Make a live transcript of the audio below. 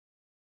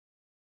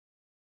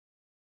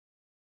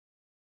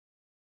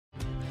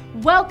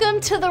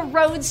Welcome to the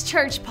Roads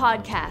Church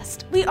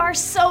podcast. We are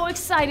so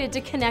excited to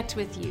connect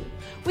with you.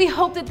 We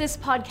hope that this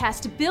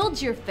podcast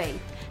builds your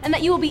faith and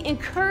that you will be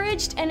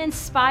encouraged and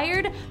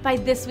inspired by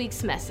this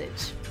week's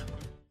message.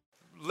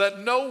 Let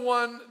no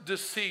one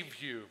deceive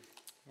you.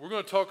 We're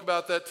going to talk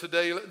about that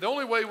today. The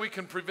only way we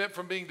can prevent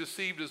from being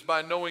deceived is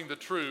by knowing the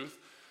truth.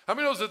 How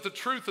many knows that the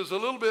truth is a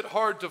little bit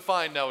hard to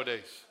find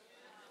nowadays?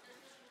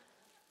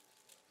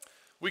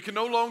 We can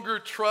no longer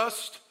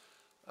trust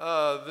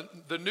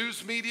the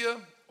news media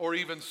or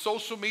even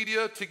social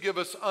media to give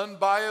us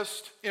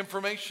unbiased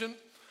information.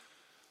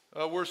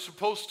 We're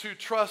supposed to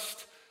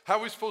trust. How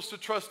are we supposed to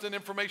trust in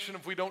information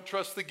if we don't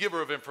trust the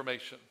giver of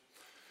information?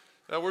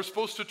 We're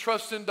supposed to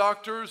trust in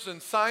doctors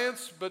and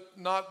science, but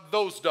not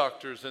those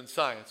doctors and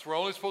science. We're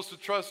only supposed to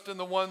trust in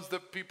the ones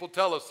that people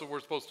tell us that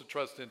we're supposed to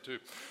trust into.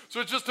 So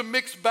it's just a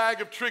mixed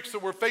bag of tricks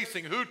that we're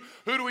facing. Who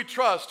do we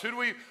trust? Who do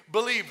we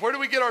believe? Where do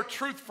we get our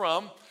truth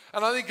from?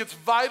 And I think it's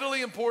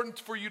vitally important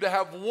for you to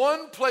have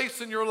one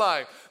place in your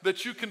life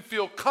that you can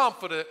feel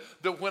confident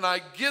that when I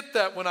get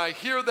that, when I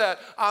hear that,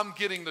 I'm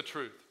getting the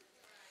truth.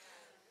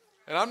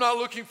 And I'm not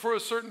looking for a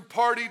certain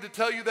party to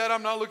tell you that.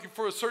 I'm not looking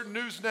for a certain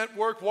news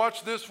network.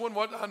 Watch this one.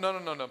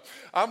 No.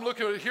 I'm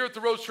looking at here at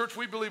the Roads Church.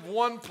 We believe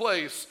one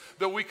place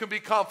that we can be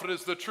confident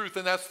is the truth,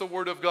 and that's the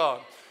Word of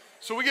God.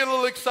 So we get a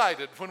little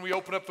excited when we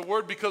open up the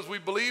Word because we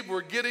believe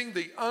we're getting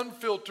the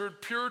unfiltered,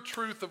 pure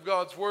truth of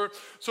God's Word.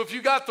 So if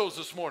you got those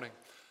this morning,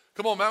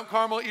 come on, Mount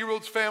Carmel,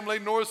 E-Roads family,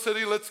 North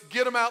City, let's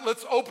get them out.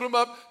 Let's open them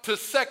up to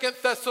 2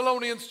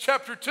 Thessalonians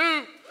chapter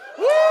 2.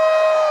 Woo!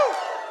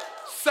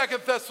 2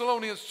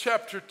 Thessalonians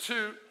chapter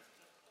 2.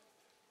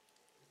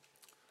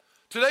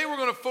 Today we're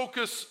going to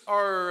focus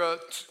our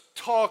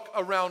talk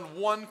around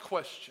one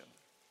question.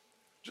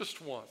 Just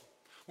one.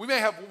 We may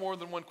have more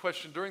than one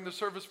question during the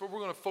service, but we're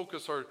going to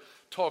focus our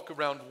talk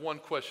around one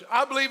question.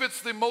 I believe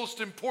it's the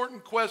most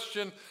important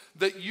question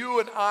that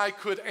you and I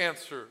could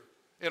answer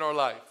in our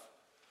life.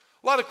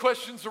 A lot of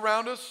questions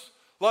around us,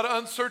 a lot of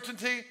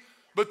uncertainty,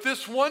 but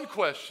this one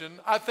question,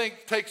 I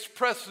think, takes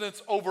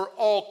precedence over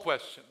all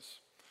questions.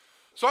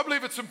 So I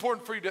believe it's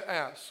important for you to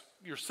ask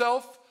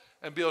yourself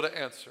and be able to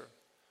answer.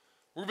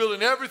 We're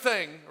building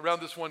everything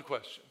around this one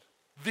question.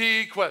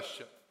 The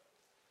question.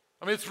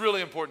 I mean, it's a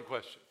really important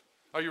question.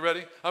 Are you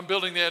ready? I'm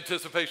building the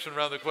anticipation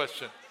around the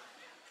question.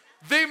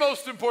 The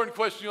most important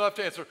question you'll have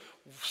to answer.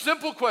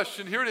 Simple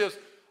question, here it is.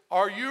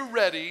 Are you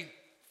ready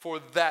for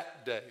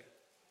that day?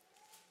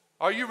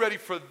 Are you ready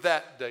for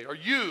that day? Are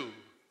you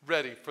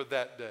ready for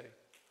that day?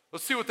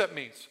 Let's see what that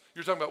means.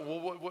 You're talking about, well,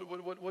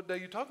 what day are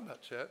you talking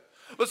about, Chad?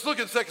 Let's look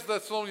at 2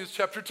 Thessalonians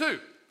chapter 2.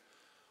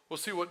 We'll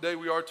see what day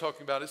we are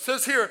talking about. It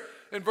says here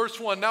in verse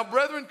 1, now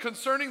brethren,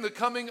 concerning the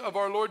coming of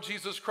our Lord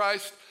Jesus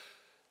Christ,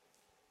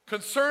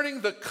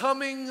 concerning the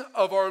coming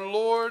of our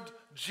Lord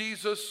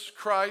Jesus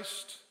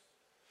Christ,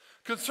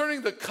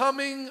 concerning the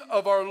coming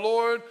of our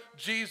Lord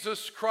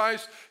Jesus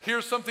Christ,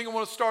 here's something I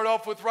want to start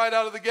off with right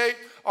out of the gate.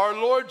 Our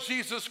Lord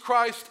Jesus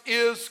Christ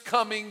is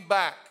coming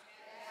back.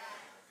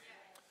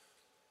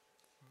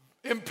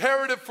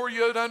 Imperative for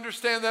you to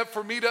understand that,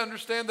 for me to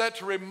understand that,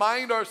 to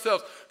remind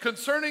ourselves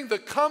concerning the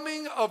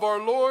coming of our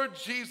Lord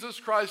Jesus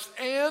Christ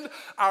and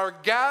our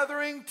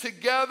gathering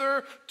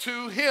together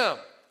to Him.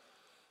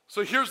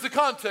 So here's the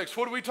context.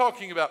 What are we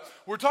talking about?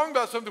 We're talking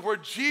about something where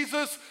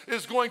Jesus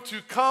is going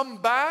to come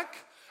back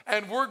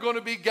and we're going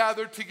to be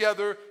gathered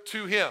together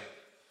to Him.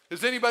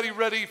 Is anybody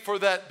ready for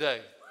that day?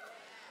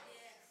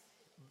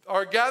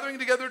 Our gathering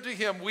together to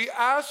Him, we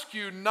ask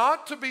you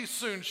not to be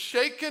soon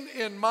shaken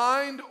in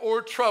mind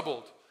or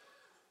troubled.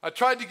 I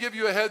tried to give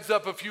you a heads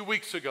up a few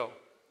weeks ago.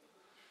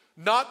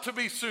 Not to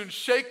be soon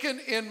shaken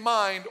in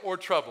mind or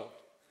troubled.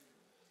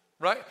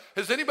 Right?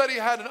 Has anybody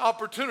had an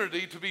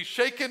opportunity to be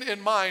shaken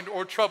in mind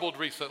or troubled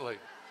recently?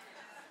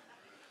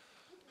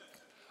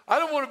 I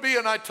don't want to be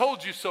an I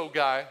told you so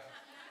guy.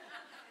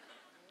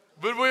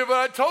 But what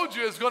I told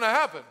you is going to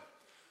happen.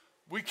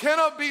 We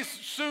cannot be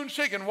soon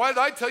shaken. Why did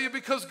I tell you?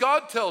 Because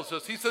God tells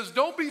us. He says,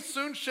 don't be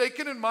soon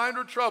shaken in mind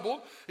or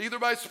troubled, either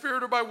by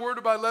spirit or by word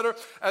or by letter,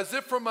 as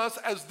if from us,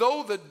 as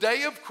though the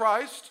day of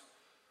Christ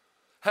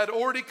had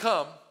already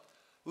come.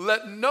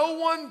 Let no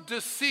one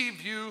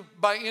deceive you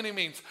by any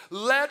means.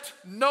 Let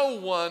no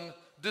one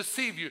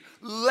deceive you.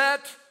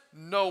 Let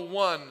no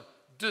one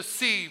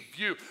deceive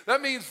you.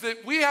 That means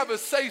that we have a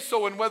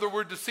say-so in whether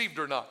we're deceived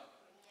or not.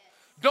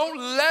 Don't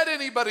let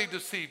anybody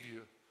deceive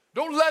you.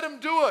 Don't let them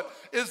do it.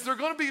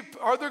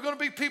 Are there going to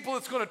be people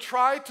that's going to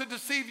try to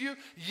deceive you?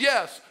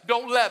 Yes.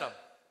 Don't let them.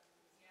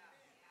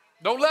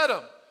 Don't let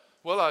them.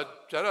 Well,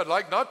 I'd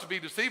like not to be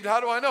deceived. How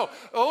do I know?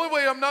 The only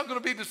way I'm not going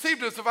to be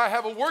deceived is if I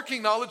have a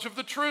working knowledge of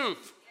the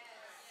truth.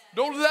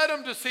 Don't let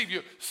them deceive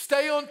you.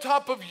 Stay on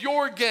top of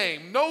your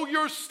game. Know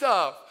your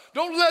stuff.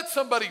 Don't let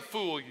somebody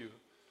fool you.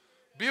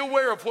 Be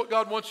aware of what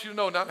God wants you to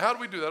know. Now, how do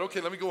we do that?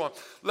 Okay, let me go on.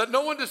 Let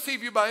no one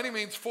deceive you by any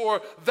means,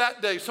 for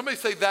that day. Somebody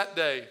say that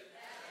day.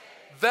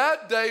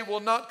 That day will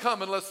not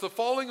come unless the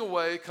falling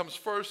away comes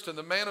first and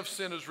the man of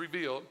sin is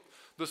revealed,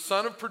 the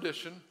son of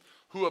perdition,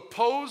 who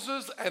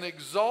opposes and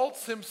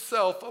exalts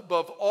himself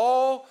above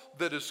all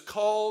that is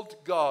called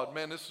God.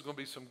 Man, this is going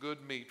to be some good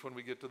meat when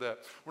we get to that.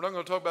 We're not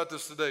going to talk about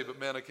this today, but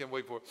man, I can't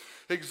wait for it.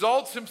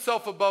 Exalts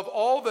himself above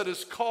all that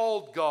is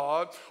called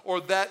God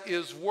or that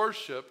is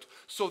worshiped,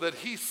 so that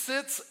he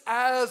sits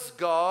as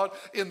God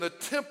in the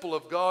temple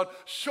of God,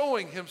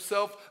 showing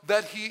himself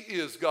that he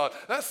is God.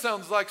 That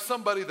sounds like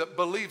somebody that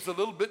believes a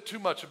little bit too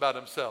much about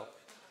himself.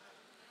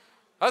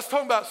 I was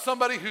talking about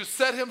somebody who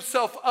set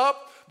himself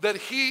up that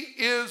he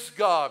is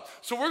God.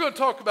 So we're going to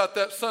talk about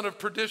that son of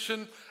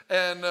perdition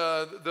and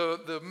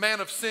the man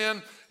of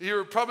sin.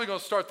 You're probably going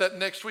to start that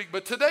next week.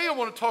 But today I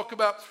want to talk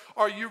about,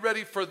 are you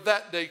ready for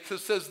that day?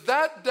 Because it says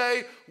that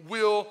day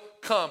will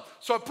come.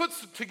 So I put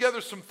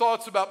together some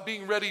thoughts about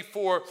being ready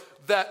for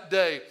that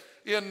day.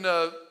 In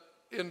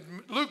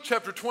Luke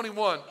chapter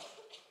 21,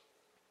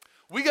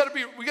 we got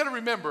to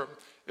remember,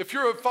 if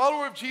you're a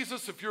follower of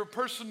Jesus, if you're a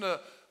person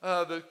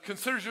that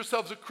considers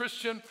yourselves a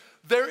Christian,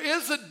 there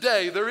is a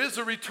day, there is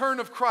a return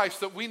of Christ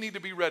that we need to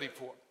be ready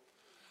for.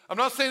 I'm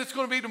not saying it's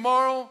going to be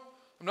tomorrow.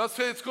 I'm not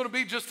saying it's going to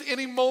be just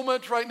any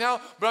moment right now,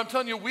 but I'm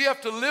telling you, we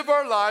have to live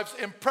our lives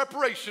in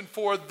preparation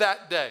for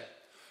that day,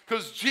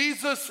 because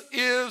Jesus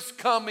is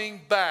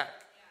coming back.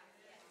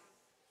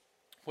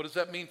 What does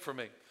that mean for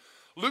me?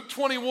 Luke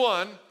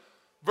 21,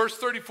 verse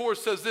 34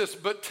 says this,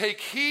 but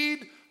take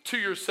heed to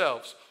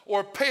yourselves,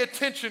 or pay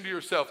attention to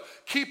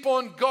yourself. Keep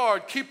on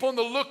guard, keep on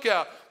the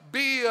lookout.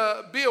 Be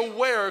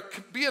aware,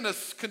 be in a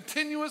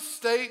continuous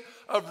state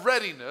of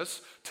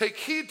readiness. Take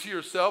heed to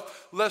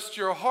yourself, lest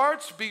your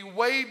hearts be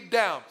weighed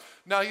down.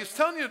 Now he's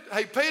telling you,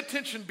 hey, pay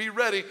attention, be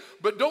ready,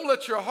 but don't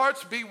let your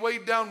hearts be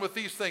weighed down with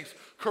these things.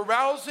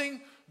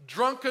 Carousing,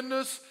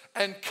 drunkenness,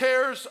 and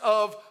cares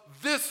of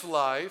this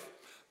life,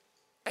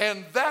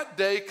 and that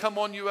day come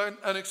on you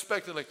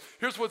unexpectedly.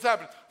 Here's what's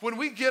happening. When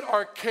we get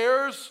our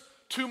cares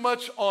too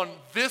much on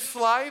this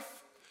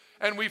life,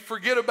 and we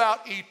forget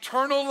about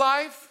eternal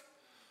life,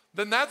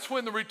 then that's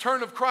when the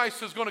return of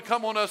Christ is going to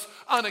come on us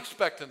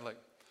unexpectedly.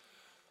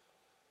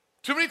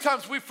 Too many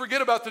times we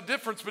forget about the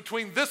difference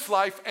between this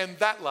life and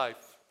that life.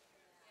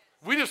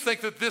 We just think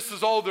that this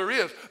is all there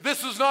is.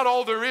 This is not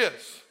all there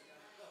is.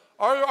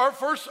 Our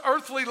first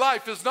earthly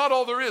life is not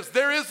all there is.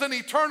 There is an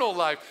eternal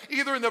life,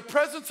 either in the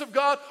presence of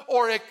God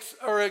or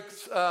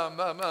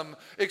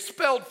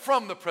expelled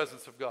from the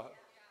presence of God.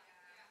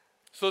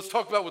 So let's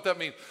talk about what that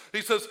means.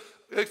 He says,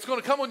 it's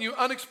going to come on you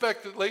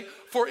unexpectedly,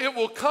 for it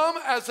will come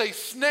as a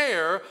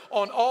snare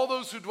on all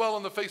those who dwell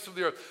on the face of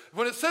the earth.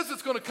 When it says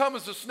it's going to come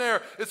as a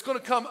snare, it's going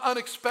to come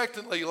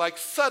unexpectedly, like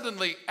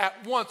suddenly,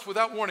 at once,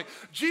 without warning.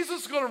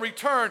 Jesus is going to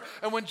return,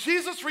 and when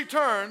Jesus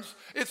returns,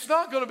 it's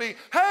not going to be,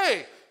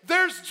 hey,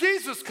 there's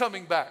Jesus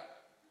coming back.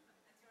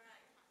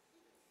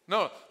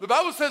 No, the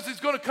Bible says he's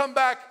going to come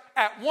back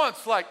at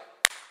once, like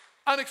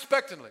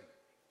unexpectedly.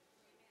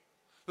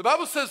 The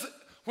Bible says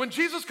when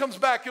Jesus comes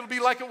back, it'll be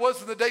like it was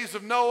in the days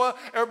of Noah.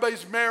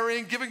 Everybody's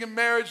marrying, giving in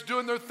marriage,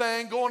 doing their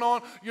thing, going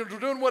on,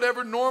 doing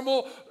whatever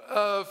normal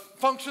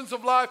functions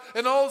of life.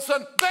 And all of a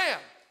sudden, bam,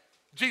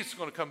 Jesus is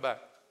going to come back.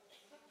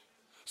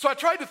 So I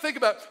tried to think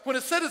about, when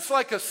it said it's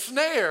like a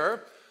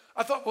snare,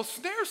 I thought, well,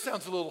 snare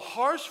sounds a little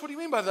harsh. What do you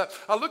mean by that?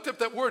 I looked up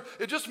that word.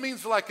 It just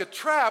means like a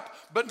trap,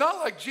 but not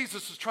like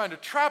Jesus is trying to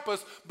trap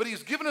us, but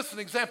he's given us an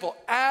example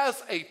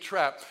as a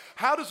trap.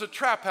 How does a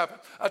trap happen?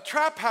 A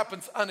trap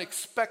happens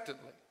unexpectedly.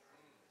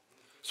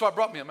 So I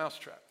brought me a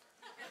mousetrap,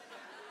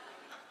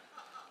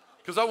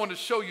 because I wanted to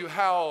show you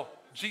how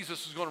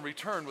Jesus is going to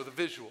return with a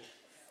visual.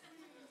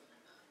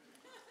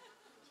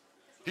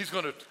 He's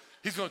going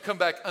to come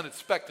back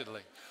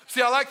unexpectedly.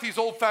 See, I like these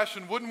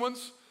old-fashioned wooden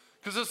ones,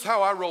 because this is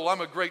how I roll. I'm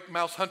a great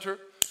mouse hunter.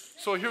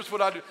 So here's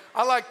what I do.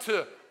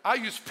 I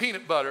use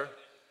peanut butter,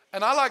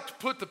 and I like to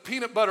put the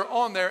peanut butter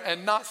on there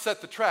and not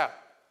set the trap.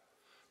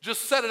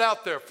 Just set it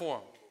out there for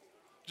them.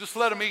 Just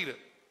let them eat it.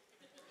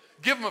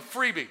 Give them a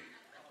freebie.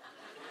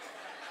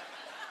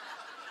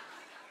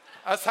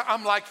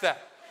 I'm like that.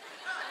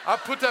 I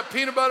put that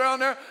peanut butter on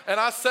there,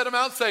 and I set them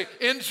out and say,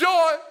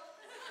 enjoy,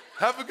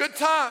 have a good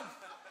time.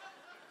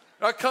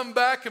 I come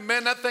back, and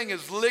man, that thing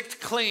is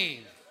licked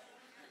clean.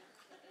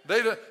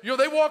 They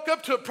walk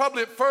up to it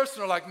probably at first,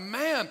 and they're like,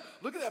 man,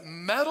 look at that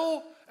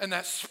metal and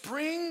that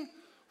spring.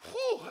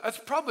 Whew, that's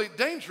probably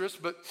dangerous,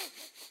 but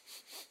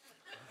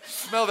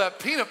smell that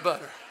peanut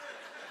butter.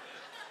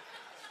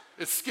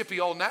 It's Skippy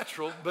all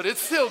natural, but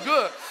it's still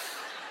good.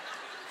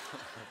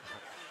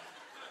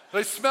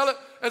 They smell it,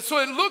 and so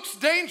it looks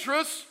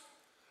dangerous,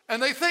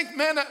 and they think,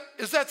 man,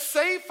 is that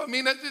safe? I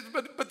mean,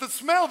 but the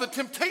smell, the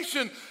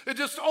temptation, it's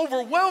just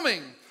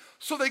overwhelming.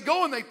 So they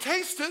go and they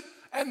taste it,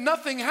 and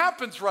nothing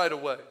happens right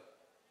away.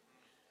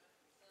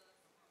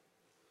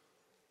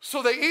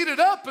 So they eat it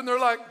up, and they're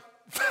like,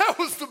 that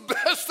was the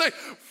best thing.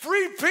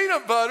 Free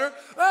peanut butter,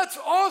 that's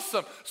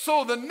awesome.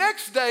 So the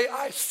next day,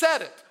 I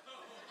set it.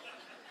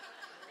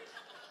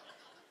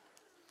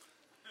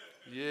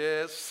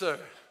 Yes, sir.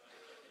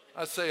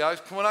 I say,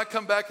 when I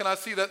come back and I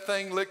see that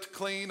thing licked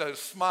clean, a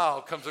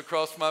smile comes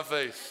across my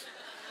face.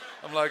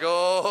 I'm like,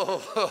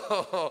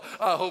 oh,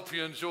 I hope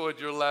you enjoyed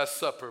your last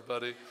supper,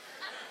 buddy.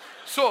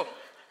 So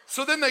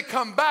So then they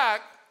come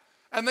back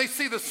and they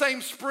see the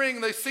same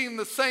spring, they see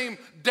the same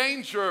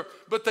danger,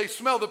 but they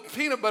smell the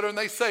peanut butter and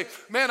they say,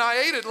 man,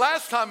 I ate it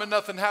last time and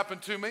nothing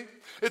happened to me.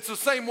 It's the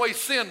same way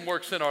sin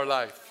works in our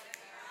life.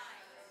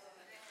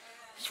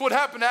 It's what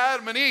happened to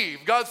Adam and Eve.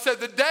 God said,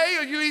 the day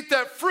you eat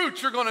that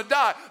fruit, you're going to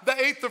die. They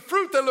ate the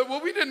fruit. They looked,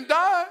 well, we didn't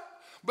die.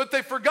 But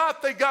they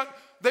forgot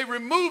they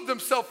removed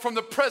themselves from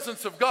the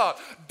presence of God.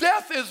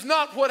 Death is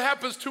not what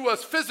happens to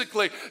us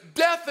physically.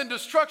 Death and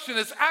destruction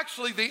is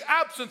actually the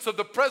absence of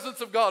the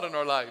presence of God in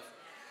our life.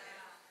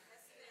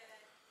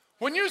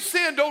 When you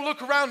sin, don't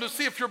look around to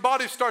see if your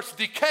body starts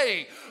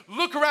decaying.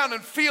 Look around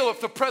and feel if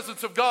the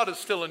presence of God is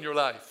still in your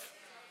life.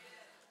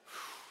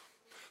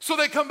 So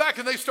they come back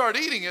and they start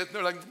eating it. And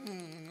they're like,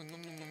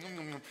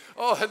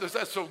 oh,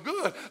 that's so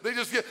good. They're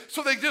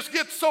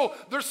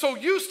so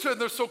used to it.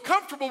 And they're so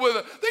comfortable with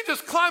it. They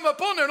just climb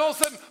up on there and all of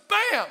a sudden,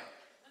 bam.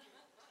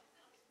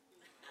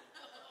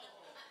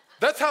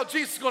 That's how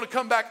Jesus is going to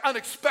come back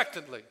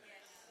unexpectedly.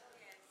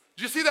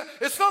 Do you see that?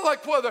 It's not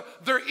like whether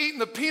they're eating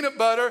the peanut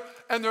butter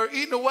and they're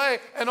eating away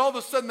and all of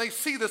a sudden they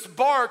see this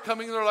bar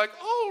coming and they're like,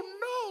 oh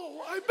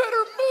no, I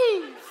better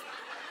move.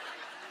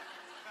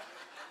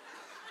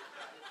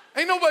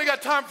 Ain't nobody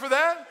got time for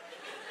that.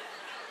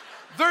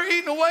 They're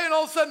eating away and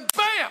all of a sudden,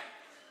 bam!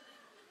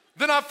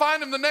 Then I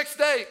find them the next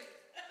day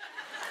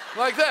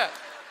like that.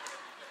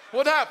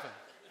 What happened?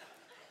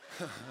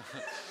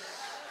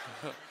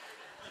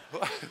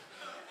 I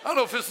don't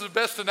know if this is the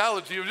best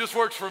analogy. It just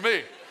works for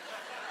me.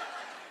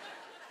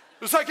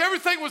 It's like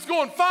everything was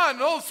going fine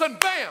and all of a sudden,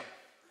 bam!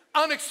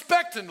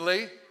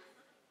 Unexpectedly,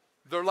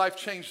 their life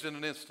changed in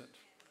an instant.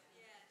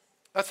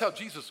 That's how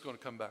Jesus is going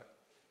to come back.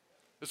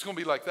 It's going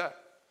to be like that.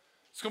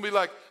 It's going to be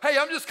like, hey,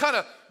 I'm just kind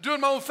of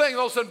doing my own thing. And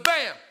all of a sudden,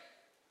 bam,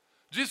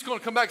 Jesus is going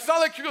to come back. It's not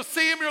like you're going to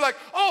see him. You're like,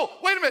 oh,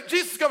 wait a minute,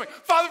 Jesus is coming.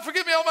 Father,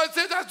 forgive me all my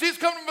sins. Ask Jesus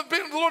coming to be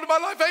the Lord of my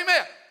life.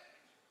 Amen.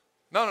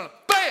 No.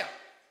 Bam.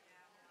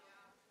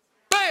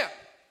 Bam.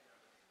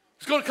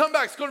 It's going to come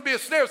back. It's going to be a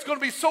snare. It's going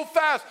to be so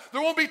fast.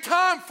 There won't be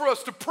time for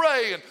us to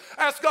pray and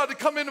ask God to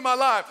come into my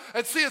life.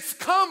 And see, it's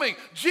coming.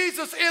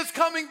 Jesus is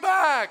coming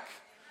back.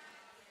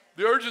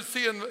 The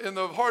urgency in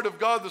the heart of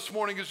God this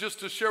morning is just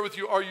to share with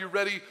you, are you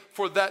ready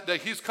for that day?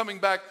 He's coming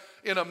back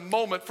in a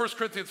moment. 1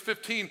 Corinthians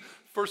 15,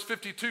 verse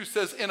 52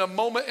 says, in a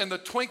moment, in the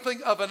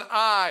twinkling of an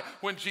eye,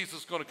 when Jesus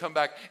is going to come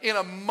back. In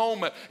a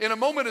moment. In a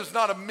moment is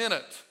not a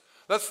minute.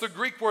 That's the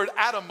Greek word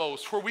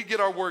atomos, where we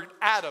get our word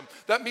atom.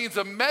 That means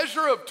a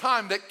measure of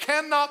time that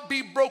cannot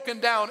be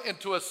broken down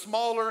into a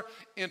smaller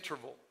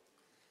interval.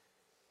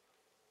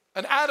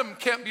 An atom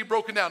can't be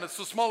broken down. It's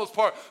the smallest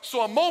part.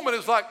 So a moment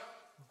is like,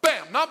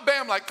 bam, not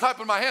bam like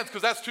clapping my hands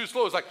because that's too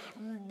slow. It's like,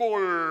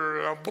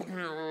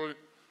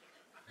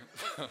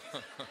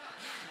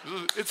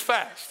 it's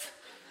fast.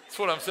 That's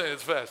what I'm saying,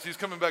 it's fast. He's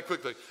coming back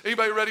quickly.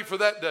 Anybody ready for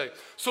that day?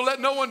 So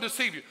let no one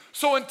deceive you.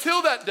 So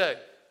until that day,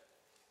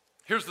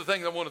 here's the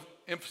thing I want to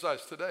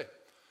emphasize today.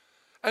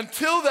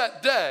 Until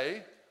that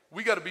day,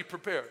 we got to be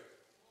prepared.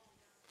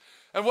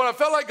 And what I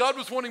felt like God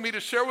was wanting me to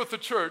share with the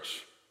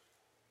church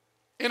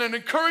in an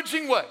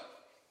encouraging way,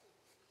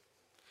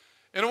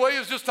 in a way,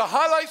 is just to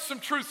highlight some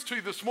truths to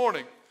you this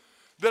morning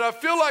that I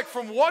feel like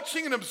from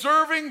watching and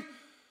observing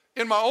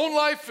in my own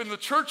life, in the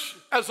church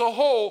as a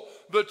whole,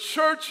 the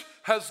church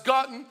has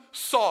gotten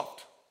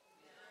soft.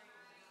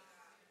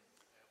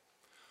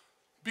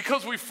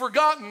 Because we've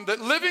forgotten that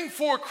living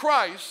for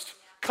Christ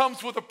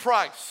comes with a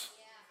price.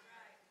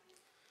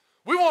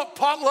 We want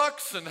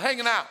potlucks and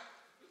hanging out.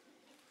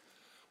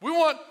 We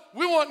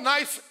want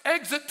nice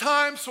exit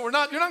times, so you're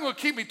not going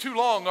to keep me too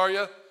long, are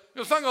you?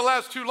 It's not going to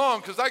last too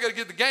long because I got to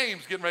get the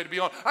games getting ready to be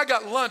on. I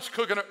got lunch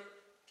cooking.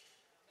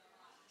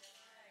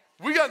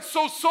 We got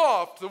so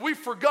soft that we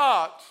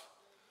forgot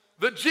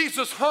that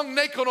Jesus hung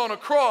naked on a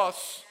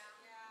cross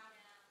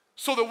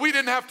so that we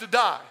didn't have to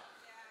die.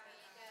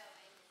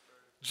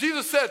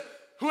 Jesus said,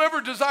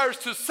 whoever desires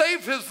to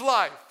save his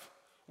life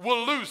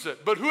will lose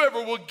it, but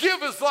whoever will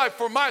give his life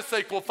for my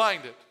sake will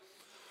find it.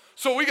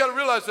 So we got to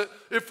realize that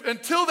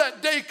until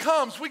that day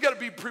comes, we got to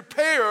be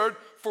prepared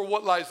for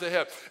what lies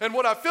ahead. And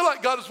what I feel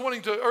like God is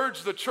wanting to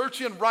urge the church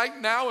in right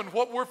now and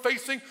what we're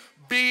facing,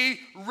 be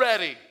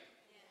ready.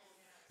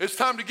 It's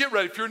time to get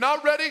ready. If you're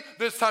not ready,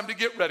 then it's time to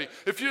get ready.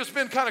 If you've just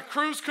been kind of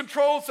cruise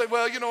control and say,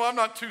 well, I'm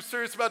not too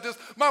serious about this.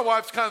 My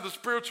wife's kind of the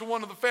spiritual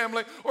one of the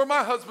family, or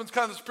my husband's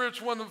kind of the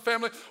spiritual one of the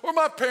family, or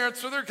my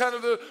parents, or they're kind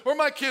of or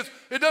my kids.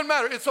 It doesn't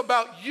matter. It's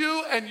about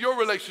you and your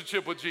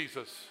relationship with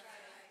Jesus.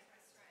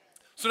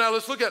 So now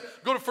let's go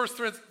to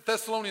 1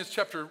 Thessalonians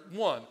chapter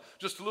 1,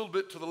 just a little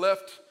bit to the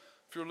left.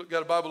 If you've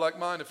got a Bible like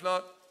mine, if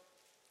not,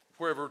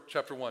 wherever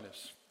chapter 1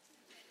 is.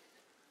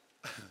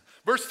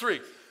 Verse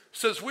 3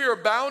 says, we are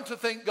bound to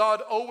thank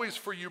God always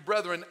for you,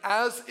 brethren,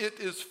 as it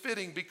is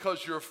fitting,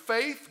 because your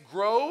faith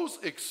grows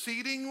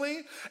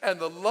exceedingly, and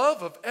the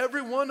love of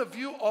every one of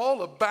you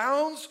all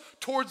abounds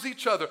towards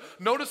each other.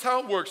 Notice how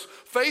it works.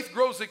 Faith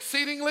grows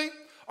exceedingly.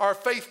 Our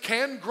faith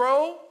can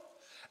grow,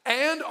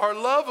 And our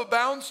love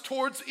abounds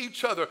towards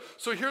each other.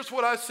 So here's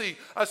what I see.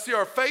 I see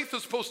our faith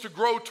is supposed to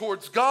grow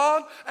towards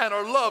God, and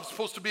our love is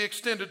supposed to be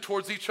extended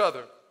towards each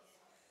other.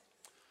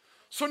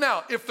 So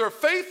now, if their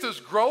faith is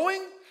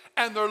growing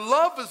and their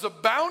love is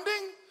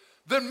abounding,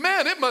 then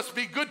man, it must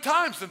be good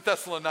times in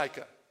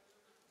Thessalonica.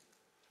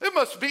 It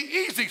must be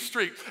easy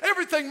street.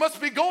 Everything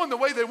must be going the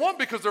way they want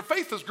because their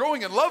faith is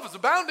growing and love is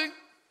abounding.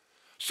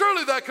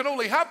 Surely that can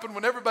only happen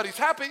when everybody's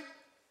happy.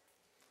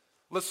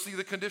 Let's see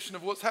the condition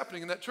of what's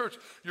happening in that church.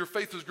 Your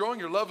faith is growing,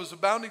 your love is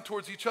abounding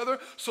towards each other,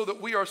 so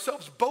that we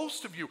ourselves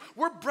boast of you.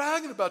 We're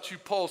bragging about you,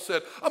 Paul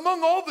said,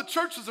 among all the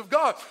churches of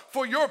God,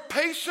 for your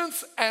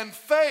patience and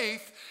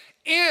faith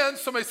in,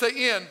 somebody say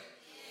in.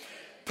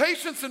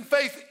 Patience and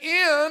faith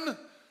in,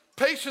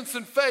 patience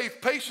and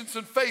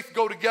faith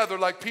go together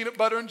like peanut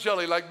butter and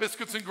jelly, like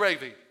biscuits and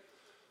gravy.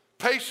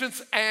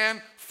 Patience and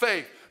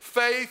faith.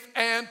 Faith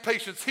and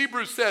patience.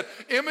 Hebrews said,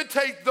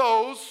 imitate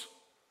those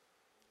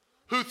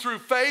who through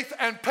faith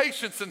and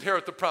patience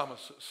inherit the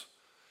promises.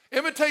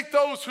 Imitate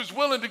those who's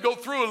willing to go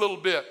through a little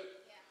bit,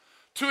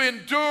 to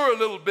endure a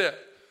little bit,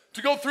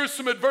 to go through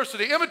some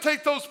adversity.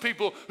 Imitate those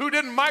people who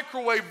didn't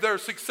microwave their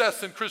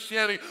success in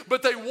Christianity,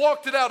 but they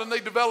walked it out and they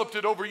developed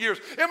it over years.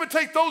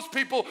 Imitate those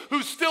people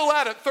who's still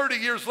at it 30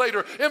 years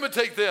later.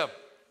 Imitate them.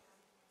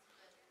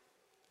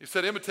 He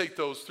said, imitate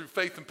those through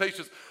faith and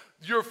patience.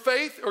 Your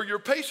faith or your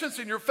patience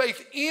and your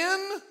faith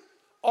in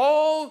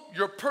all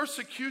your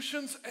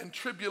persecutions and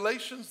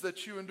tribulations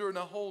that you endure.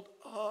 Now hold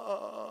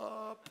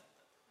up.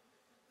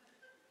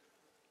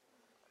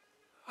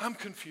 I'm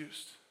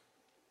confused.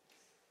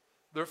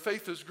 Their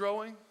faith is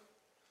growing.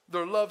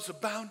 Their love's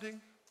abounding.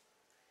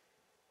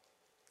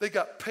 They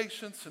got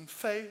patience and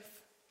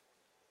faith.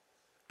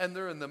 And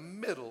they're in the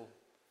middle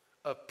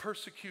of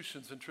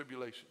persecutions and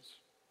tribulations.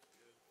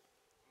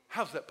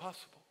 How's that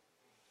possible?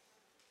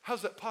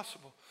 How's that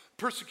possible?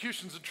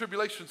 Persecutions and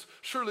tribulations,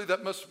 surely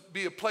that must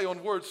be a play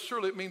on words.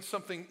 Surely it means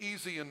something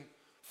easy and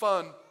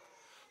fun.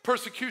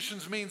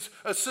 Persecutions means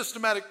a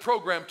systematic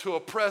program to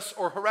oppress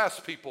or harass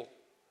people.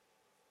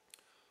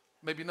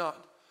 Maybe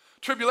not.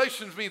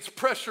 Tribulations means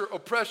pressure,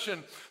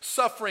 oppression,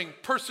 suffering,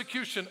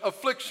 persecution,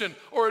 affliction,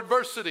 or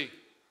adversity.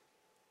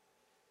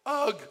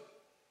 Ugh.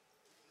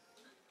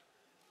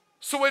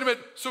 So wait a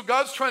minute, so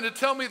God's trying to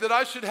tell me that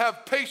I should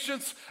have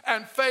patience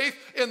and faith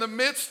in the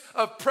midst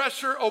of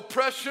pressure,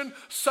 oppression,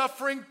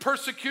 suffering,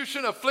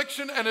 persecution,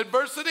 affliction, and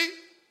adversity?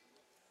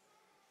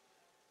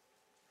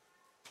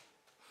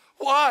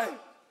 Why?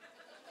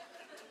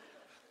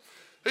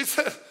 He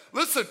said,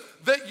 listen,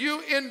 that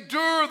you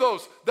endure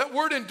those. That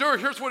word endure,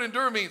 here's what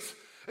endure means.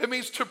 It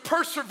means to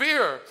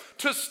persevere,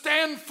 to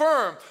stand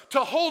firm, to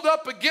hold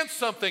up against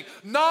something,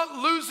 not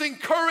losing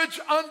courage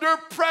under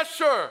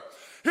pressure.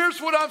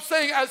 Here's what I'm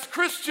saying. As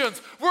Christians,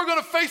 we're going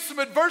to face some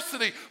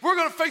adversity. We're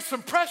going to face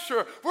some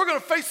pressure. We're going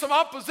to face some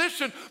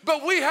opposition,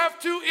 but we have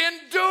to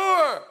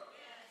endure.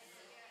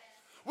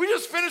 We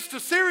just finished a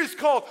series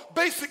called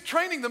Basic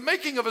Training, the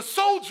Making of a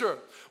Soldier.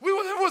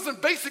 It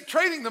wasn't basic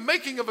training, the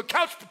making of a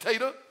couch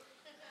potato.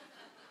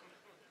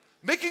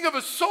 Making of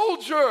a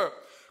soldier.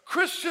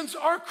 Christians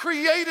are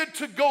created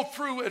to go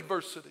through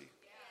adversity.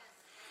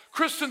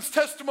 Kristen's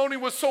testimony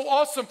was so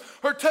awesome.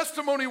 Her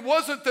testimony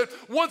wasn't that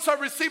once I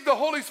received the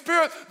Holy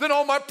Spirit, then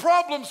all my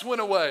problems went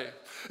away.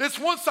 It's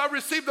once I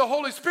received the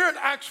Holy Spirit,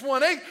 Acts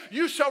 1:8,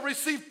 you shall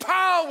receive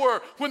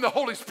power when the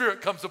Holy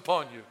Spirit comes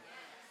upon you.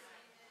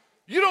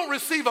 You don't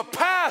receive a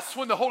pass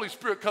when the Holy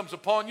Spirit comes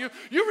upon you.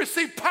 You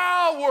receive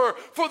power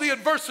for the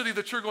adversity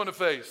that you're going to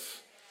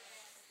face.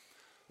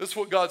 This is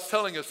what God's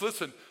telling us.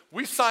 Listen,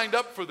 we signed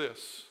up for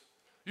this.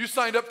 You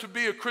signed up to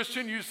be a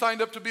Christian. You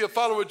signed up to be a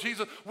follower of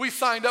Jesus. We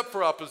signed up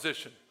for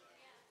opposition.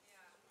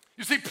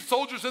 You see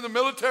soldiers in the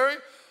military,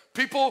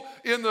 people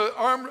in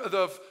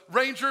the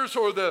Rangers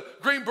or the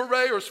Green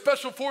Beret or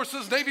Special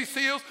Forces, Navy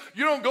SEALs.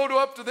 You don't go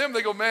up to them.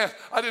 They go, man,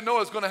 I didn't know I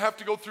was going to have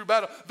to go through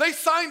battle. They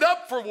signed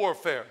up for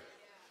warfare.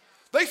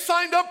 They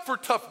signed up for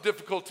tough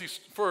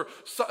difficulties, for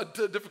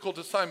difficult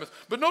assignments.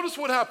 But notice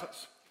what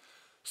happens.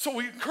 So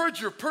we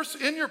encourage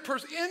in your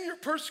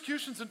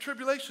persecutions and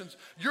tribulations,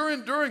 you're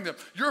enduring them.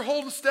 You're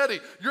holding steady.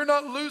 You're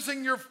not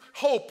losing your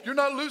hope. You're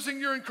not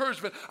losing your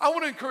encouragement. I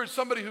want to encourage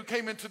somebody who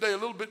came in today a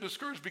little bit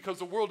discouraged because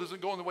the world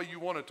isn't going the way you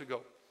want it to go.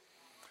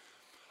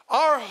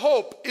 Our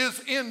hope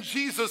is in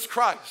Jesus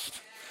Christ.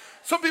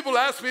 Some people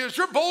ask me, is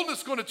your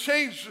boldness going to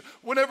change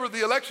whenever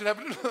the election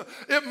happens?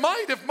 It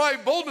might if my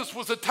boldness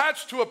was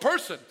attached to a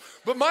person.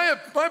 But my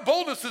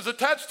boldness is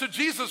attached to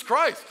Jesus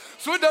Christ.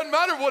 So it doesn't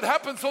matter what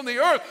happens on the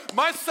earth.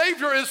 My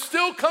Savior is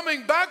still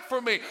coming back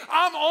for me.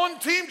 I'm on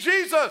Team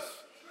Jesus.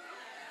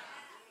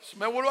 So,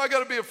 man, what do I got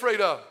to be afraid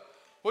of?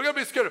 What do I got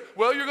to be scared of?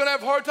 Well, you're going to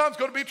have hard times. It's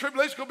going to be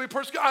tribulation. It's going to be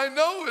persecution. I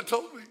know, it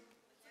told me.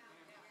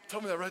 It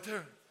told me that right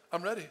there.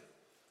 I'm ready.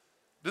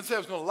 Didn't say I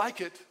was going to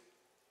like it.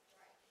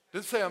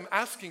 Didn't say I'm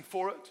asking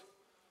for it.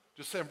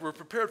 Just saying we're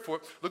prepared for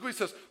it. Look what he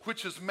says,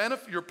 which is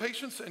your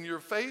patience and your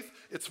faith,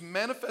 it's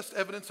manifest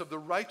evidence of the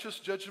righteous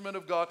judgment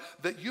of God,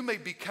 that you may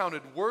be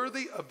counted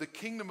worthy of the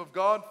kingdom of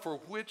God for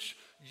which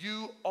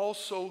you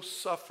also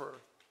suffer.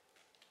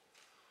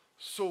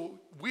 So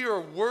we are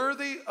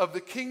worthy of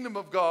the kingdom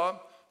of God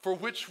for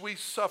which we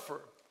suffer.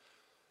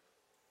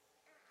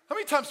 How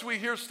many times do we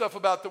hear stuff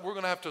about that we're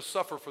going to have to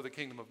suffer for the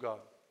kingdom of God?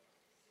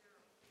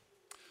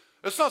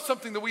 It's not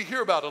something that we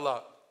hear about a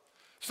lot.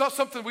 It's not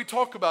something we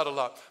talk about a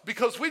lot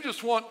because we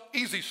just want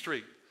easy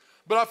street.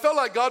 But I felt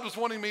like God was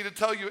wanting me to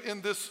tell you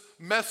in this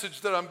message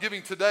that I'm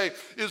giving today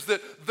is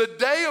that the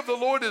day of the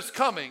Lord is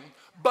coming,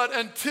 but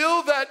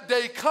until that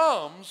day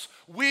comes,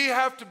 we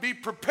have to be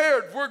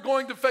prepared. We're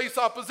going to face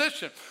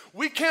opposition.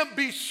 We can't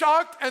be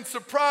shocked and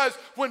surprised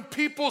when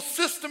people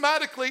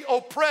systematically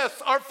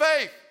oppress our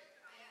faith.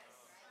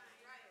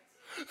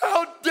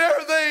 How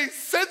dare they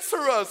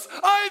censor us?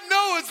 I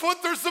know it's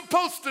what they're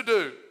supposed to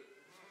do.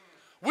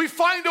 We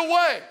find a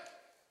way.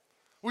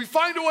 We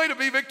find a way to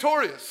be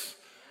victorious.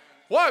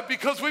 Why?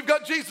 Because we've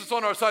got Jesus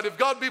on our side. If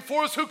God be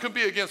for us, who can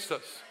be against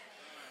us?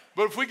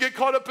 But if we get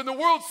caught up in the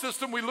world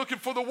system, we're looking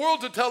for the world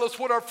to tell us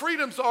what our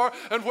freedoms are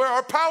and where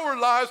our power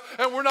lies,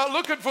 and we're not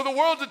looking for the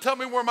world to tell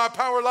me where my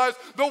power lies.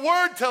 The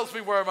Word tells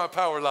me where my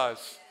power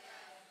lies.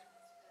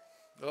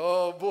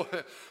 Oh boy.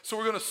 So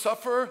we're going to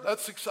suffer.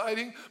 That's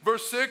exciting.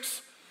 Verse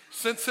 6,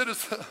 since it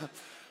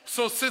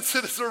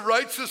is a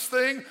righteous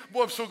thing.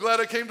 Boy, I'm so glad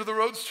I came to the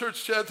Rhodes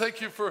Church, Chad.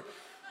 Thank you for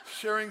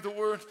sharing the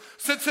word.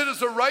 Since it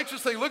is a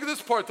righteous thing. Look at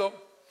this part though.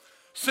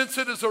 Since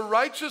it is a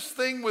righteous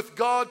thing with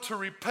God to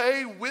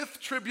repay with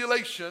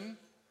tribulation,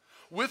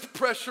 with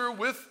pressure,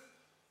 with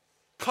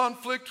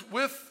conflict,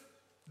 with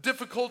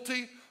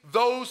difficulty,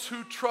 those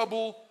who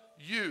trouble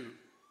you.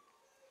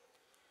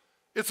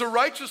 It's a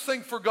righteous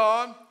thing for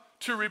God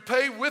to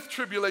repay with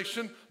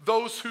tribulation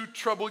those who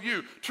trouble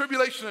you.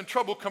 Tribulation and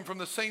trouble come from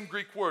the same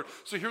Greek word.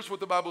 So here's what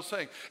the Bible's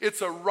saying.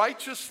 It's a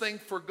righteous thing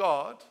for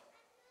God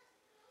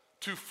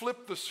to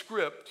flip the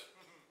script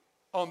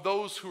on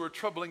those who are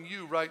troubling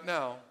you right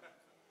now,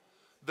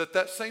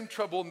 that same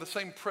trouble and the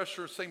same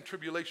pressure, same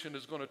tribulation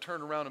is going to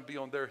turn around and be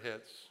on their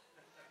heads.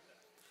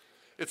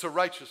 It's a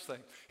righteous thing.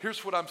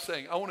 Here's what I'm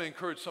saying. I want to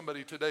encourage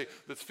somebody today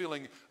that's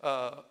feeling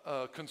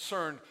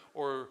concerned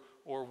or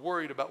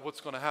worried about what's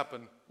going to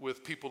happen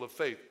with people of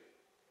faith.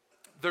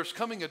 There's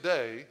coming a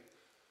day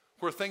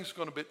where things are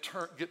going to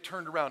get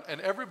turned around.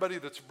 And everybody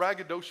that's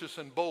braggadocious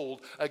and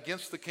bold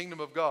against the kingdom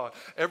of God,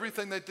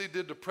 everything that they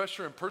did to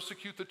pressure and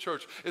persecute the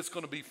church, it's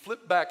going to be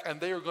flipped back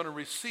and they are going to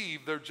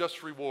receive their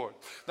just reward.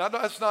 Now,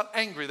 that's not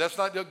angry. That's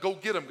not go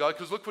get them, God,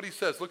 because look what he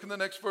says. Look in the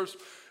next verse.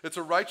 It's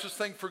a righteous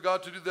thing for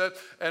God to do that.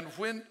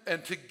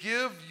 And to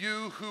give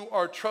you who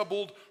are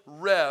troubled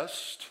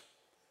rest.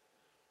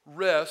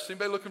 Rest.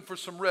 Anybody looking for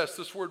some rest?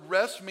 This word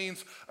rest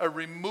means a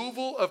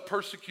removal of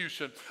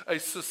persecution, a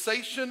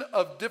cessation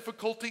of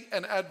difficulty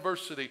and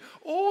adversity.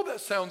 Oh,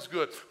 that sounds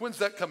good. When's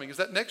that coming? Is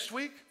that next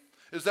week?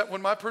 Is that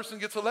when my person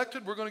gets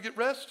elected, we're going to get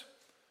rest?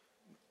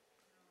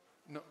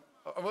 No.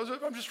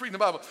 I'm just reading the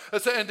Bible.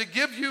 It says, and to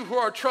give you who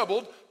are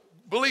troubled,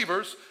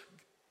 believers,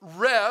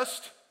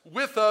 rest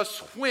with us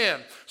when?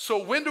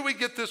 So when do we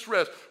get this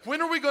rest?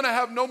 When are we going to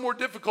have no more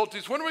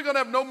difficulties? When are we going to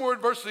have no more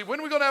adversity? When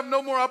are we going to have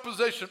no more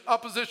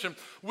opposition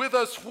with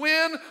us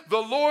when the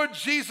Lord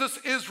Jesus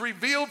is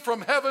revealed from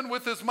heaven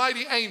with his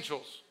mighty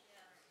angels?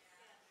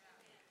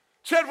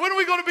 Chad, when are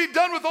we going to be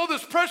done with all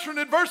this pressure and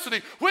adversity?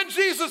 When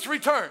Jesus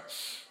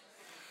returns.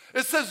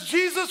 It says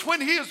Jesus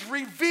when he is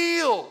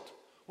revealed.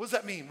 What does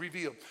that mean,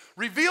 revealed?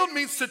 Revealed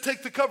means to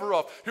take the cover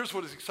off. Here's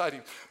what is exciting.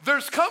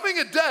 There's coming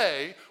a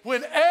day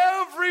when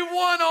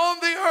everyone on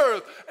the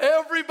earth,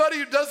 everybody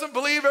who doesn't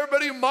believe,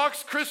 everybody who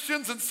mocks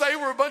Christians and say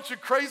we're a bunch of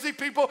crazy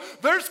people,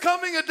 there's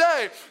coming a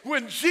day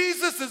when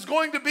Jesus is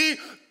going to be,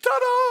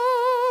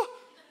 ta-da!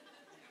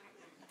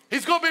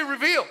 He's going to be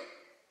revealed.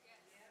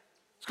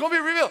 It's going to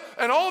be revealed.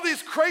 And all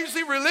these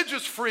crazy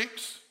religious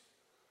freaks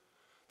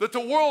that the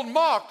world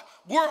mocked,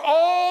 we're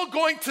all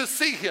going to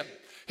see him.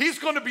 He's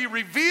going to be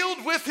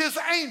revealed with his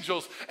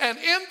angels. And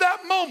in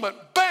that moment,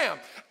 bam,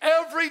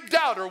 every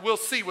doubter will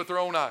see with their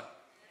own eye.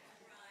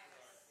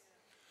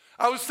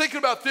 I was thinking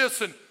about this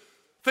and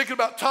thinking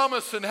about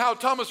Thomas and how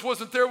Thomas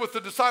wasn't there with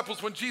the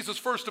disciples when Jesus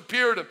first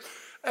appeared.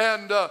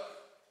 And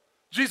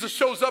Jesus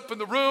shows up in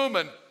the room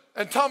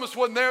and Thomas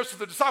wasn't there. So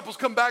the disciples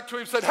come back to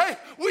him and said, hey,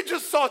 we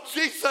just saw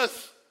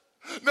Jesus.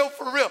 No,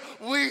 for real.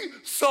 We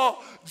saw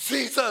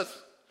Jesus.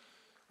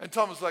 And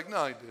Thomas was like,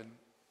 no, he didn't.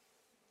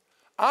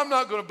 I'm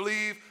not going to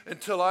believe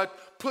until I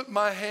put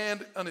my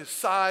hand on his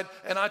side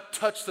and I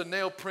touch the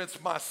nail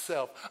prints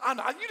myself.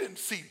 You didn't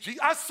see Jesus.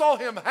 I saw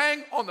him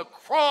hang on the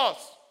cross.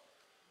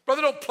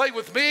 Brother, don't play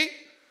with me.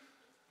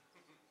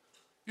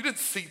 You didn't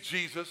see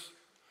Jesus.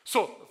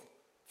 So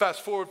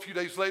fast forward a few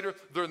days later,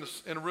 they're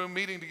in a room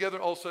meeting together.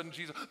 All of a sudden,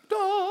 Jesus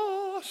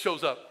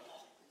shows up.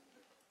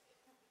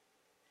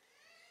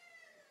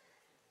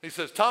 He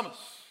says, Thomas,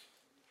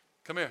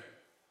 come here.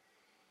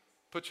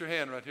 Put your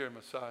hand right here on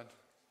my side.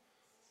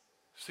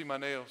 See my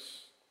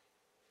nails.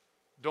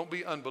 Don't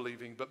be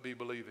unbelieving, but be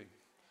believing.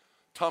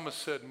 Thomas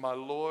said, my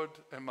Lord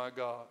and my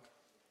God.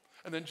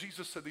 And then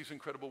Jesus said these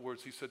incredible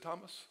words. He said,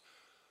 Thomas,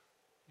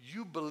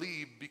 you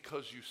believe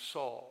because you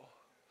saw,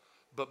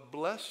 but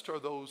blessed are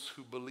those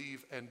who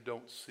believe and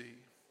don't see.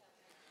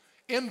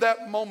 in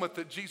that moment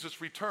that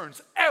Jesus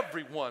returns,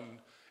 everyone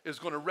is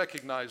going to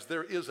recognize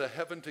there is a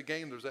heaven to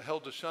gain, there's a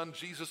hell to shun.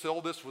 Jesus,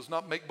 all this was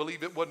not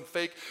make-believe, it wasn't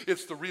fake,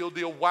 it's the real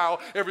deal. Wow,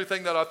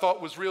 everything that I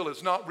thought was real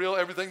is not real.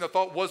 Everything that I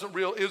thought wasn't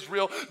real is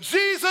real.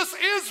 Jesus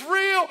is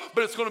real,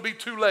 but it's going to be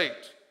too late.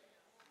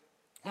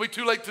 It'll be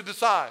too late to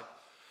decide.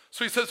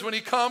 So he says when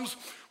he comes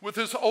with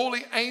his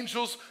holy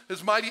angels,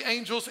 his mighty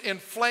angels in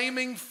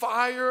flaming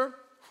fire,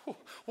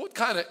 what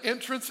kind of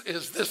entrance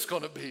is this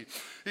going to be?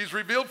 He's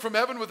revealed from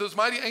heaven with his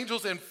mighty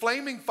angels in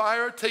flaming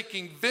fire,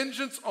 taking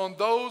vengeance on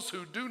those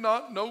who do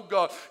not know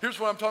God. Here's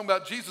what I'm talking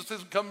about. Jesus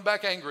isn't coming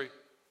back angry. You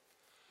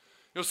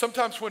know,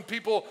 sometimes when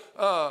people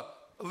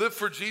live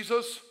for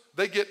Jesus,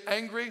 they get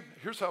angry.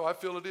 Here's how I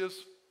feel it is.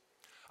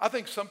 I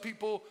think some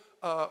people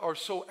are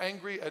so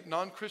angry at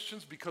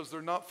non-Christians because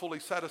they're not fully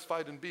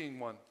satisfied in being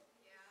one.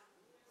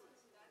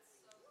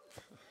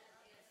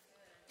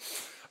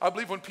 I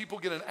believe when people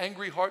get an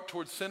angry heart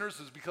towards sinners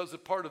is because a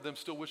part of them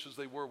still wishes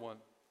they were one.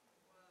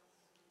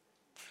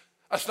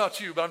 That's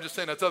not you, but I'm just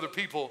saying that's other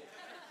people.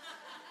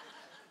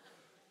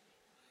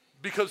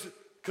 Because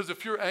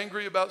if you're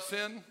angry about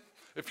sin,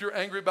 if you're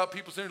angry about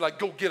people sinning, like,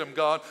 go get them,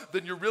 God,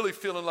 then you're really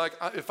feeling like,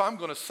 if I'm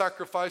going to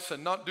sacrifice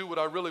and not do what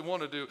I really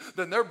want to do,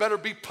 then there better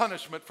be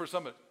punishment for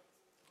some of it.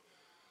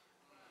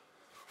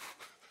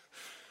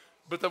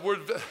 But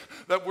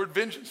that word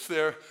vengeance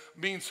there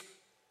means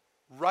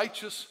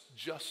righteous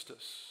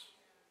justice.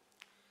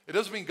 It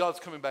doesn't mean God's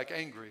coming back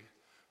angry.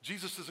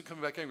 Jesus isn't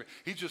coming back angry.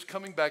 He's just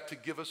coming back to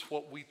give us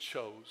what we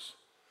chose.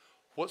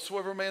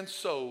 Whatsoever man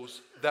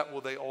sows, that will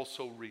they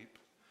also reap.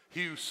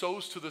 He who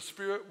sows to the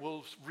Spirit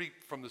will reap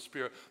from the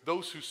Spirit.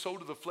 Those who sow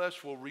to the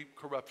flesh will reap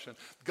corruption.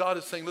 God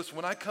is saying, listen,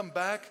 when I come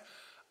back,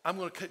 I'm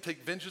going to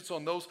take vengeance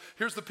on those.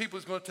 Here's the people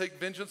he's going to take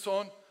vengeance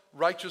on,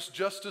 righteous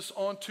justice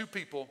on. Two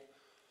people.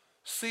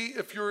 See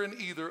if you're in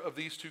either of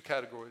these two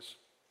categories.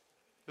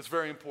 It's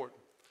very important.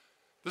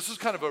 This is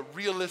kind of a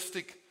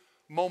realistic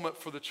moment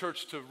for the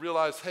church to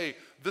realize, hey,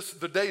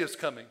 the day is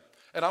coming,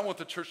 and I want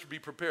the church to be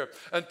prepared.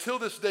 Until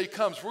this day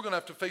comes, we're going to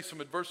have to face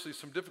some adversity,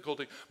 some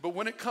difficulty. But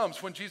when it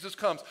comes, when Jesus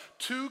comes,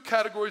 two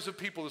categories of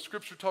people, the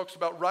scripture talks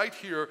about right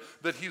here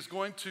that he's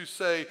going to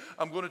say,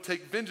 I'm going to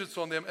take vengeance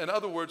on them. In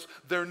other words,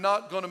 they're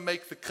not going to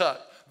make the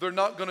cut. They're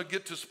not going to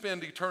get to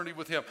spend eternity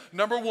with him.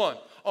 Number one,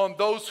 on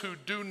those who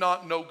do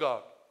not know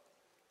God.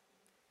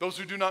 Those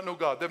who do not know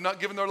God. They've not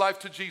given their life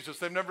to Jesus.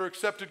 They've never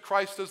accepted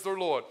Christ as their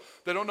Lord.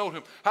 They don't know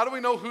him. How do we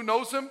know who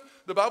knows him?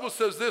 The Bible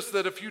says this,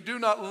 that if you do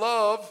not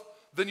love,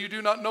 then you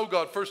do not know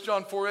God. 1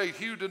 John 4:8,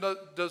 he who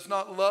does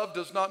not love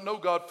does not know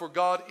God, for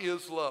God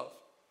is love.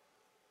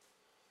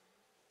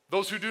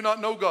 Those who do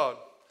not know God.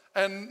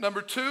 And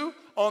number two,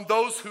 on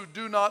those who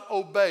do not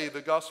obey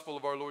the gospel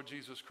of our Lord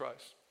Jesus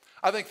Christ.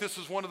 I think this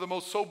is one of the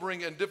most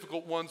sobering and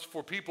difficult ones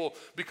for people,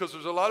 because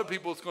there's a lot of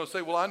people that's going to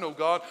say, well, I know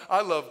God,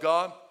 I love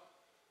God.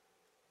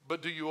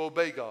 But do you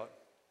obey God?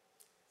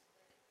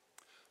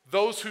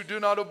 Those who do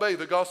not obey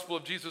the gospel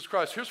of Jesus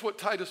Christ. Here's what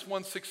Titus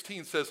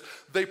 1:16 says.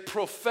 They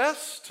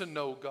profess to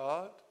know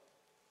God.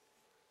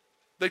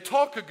 They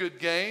talk a good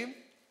game.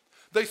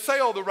 They say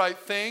all the right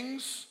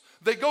things.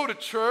 They go to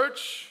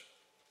church.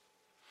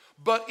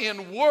 But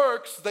in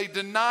works they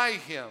deny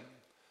him,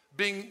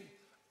 being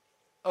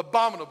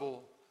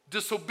abominable,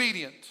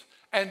 disobedient,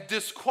 and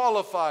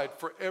disqualified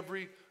for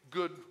every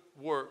good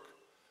work.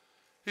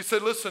 He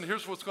said, listen,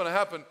 here's what's going to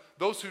happen.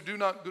 Those who do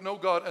not know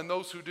God and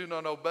those who do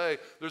not obey.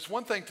 There's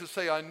one thing to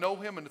say I know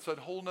him, and it's a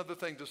whole other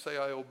thing to say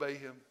I obey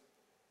him.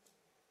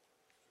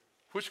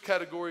 Which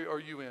category are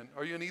you in?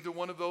 Are you in either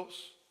one of those?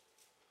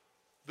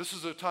 This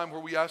is a time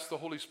where we ask the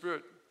Holy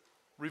Spirit,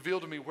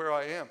 reveal to me where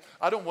I am.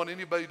 I don't want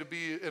anybody to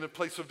be in a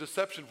place of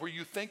deception where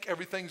you think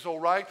everything's all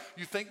right.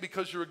 You think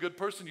because you're a good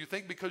person, you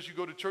think because you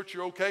go to church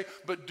you're okay,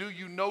 but do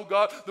you know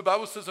God? The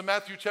Bible says in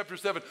Matthew chapter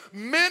 7,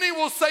 many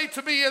will say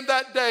to me in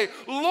that day,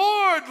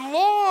 Lord,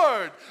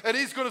 Lord. And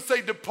he's going to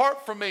say,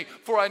 depart from me,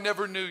 for I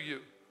never knew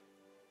you.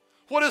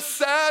 What a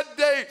sad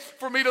day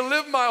for me to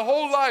live my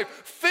whole life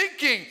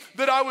thinking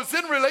that I was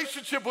in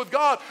relationship with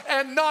God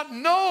and not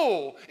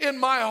know in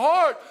my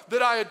heart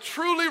that I had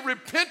truly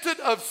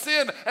repented of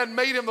sin and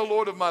made him the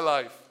Lord of my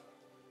life.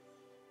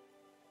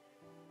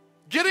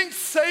 Getting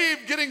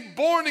saved, getting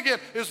born again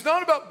is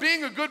not about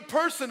being a good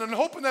person and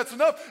hoping that's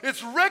enough.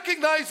 It's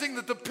recognizing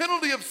that the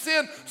penalty of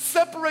sin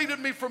separated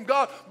me from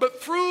God, but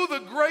through the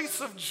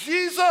grace of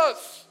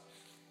Jesus,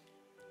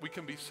 we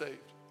can be saved.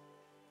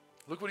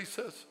 Look what he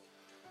says.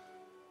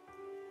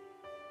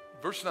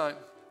 Verse 9,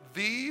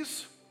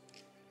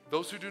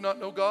 those who do not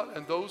know God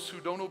and those who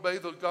don't obey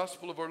the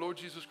gospel of our Lord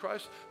Jesus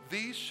Christ,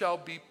 these shall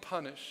be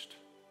punished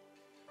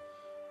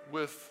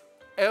with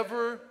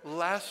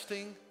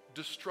everlasting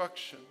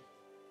destruction.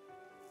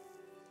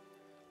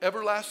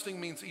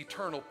 Everlasting means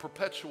eternal,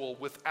 perpetual,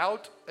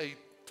 without a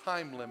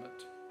time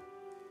limit.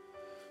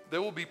 They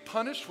will be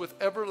punished with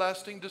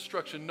everlasting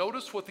destruction.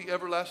 Notice what the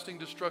everlasting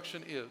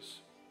destruction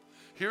is.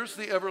 Here's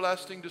the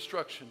everlasting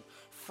destruction.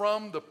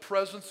 From the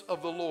presence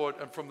of the Lord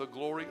and from the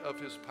glory of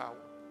his power.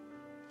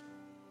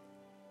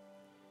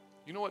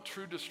 You know what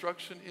true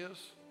destruction is?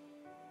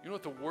 You know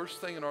what the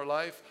worst thing in our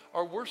life?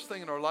 Our worst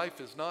thing in our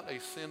life is not a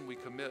sin we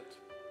commit.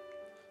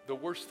 The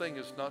worst thing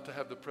is not to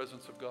have the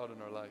presence of God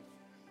in our life.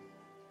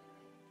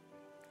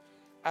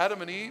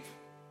 Adam and Eve,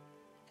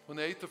 when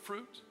they ate the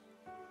fruit,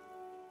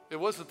 it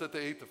wasn't that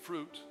they ate the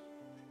fruit.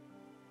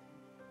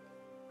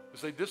 It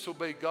was they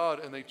disobeyed God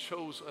and they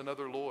chose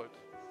another Lord.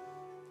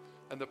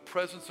 And the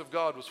presence of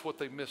God was what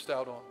they missed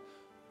out on.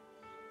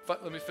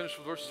 Let me finish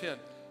with verse 10.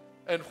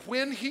 And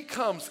when he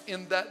comes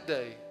in that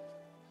day,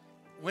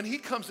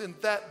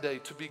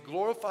 to be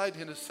glorified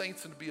in his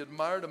saints and to be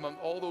admired among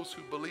all those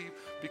who believe,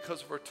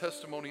 because of our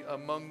testimony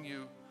among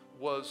you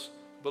was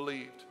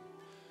believed.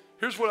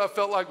 Here's what I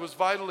felt like was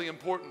vitally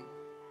important.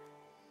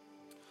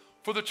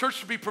 For the church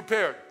to be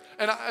prepared.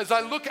 And as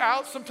I look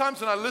out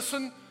sometimes and I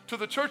listen to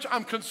the church,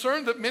 I'm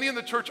concerned that many in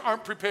the church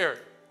aren't prepared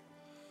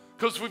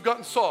because we've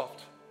gotten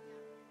soft.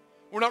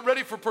 We're not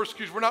ready for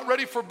persecution. We're not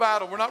ready for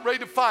battle. We're not ready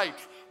to fight.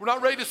 We're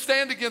not ready to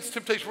stand against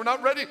temptation. We're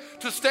not ready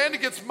to stand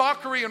against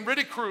mockery and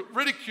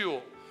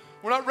ridicule.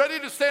 We're not ready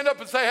to stand up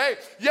and say, hey,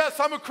 yes,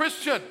 I'm a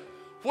Christian.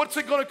 What's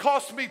it going to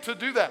cost me to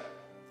do that?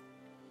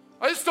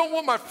 I just don't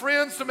want my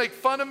friends to make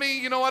fun of me.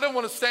 You know, I don't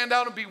want to stand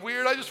out and be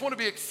weird. I just want to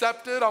be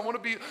accepted. I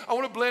want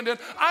to blend in.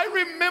 I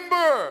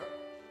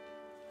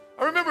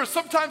remember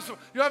sometimes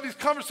you have these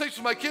conversations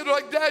with my kids. They're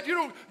like, Dad,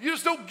 you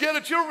just don't get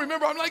it. You don't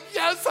remember. I'm like,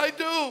 yes, I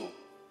do.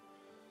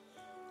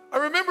 I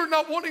remember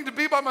not wanting to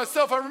be by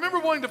myself. I remember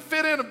wanting to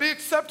fit in and be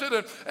accepted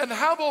and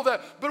have all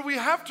that. But we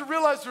have to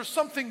realize there's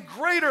something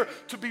greater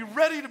to be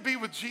ready to be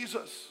with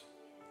Jesus.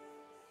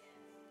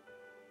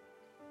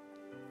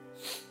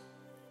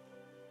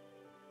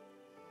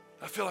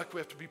 I feel like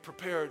we have to be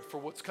prepared for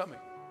what's coming.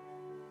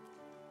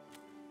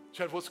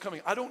 Chad, what's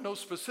coming? I don't know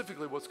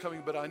specifically what's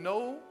coming, but I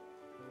know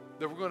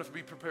that we're going to have to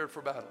be prepared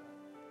for battle.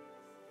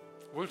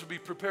 We're going to be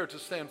prepared to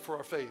stand for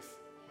our faith.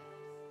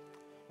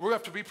 We're going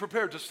to have to be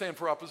prepared to stand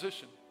for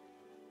opposition.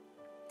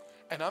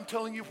 And I'm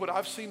telling you what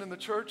I've seen in the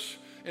church,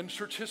 in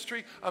church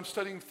history. I'm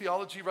studying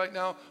theology right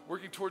now,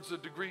 working towards a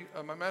degree,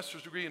 my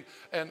master's degree.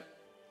 And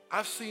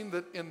I've seen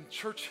that in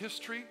church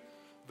history,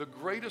 the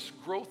greatest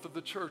growth of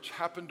the church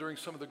happened during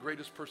some of the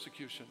greatest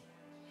persecution.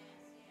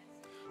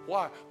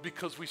 Why?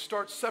 Because we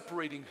start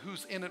separating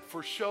who's in it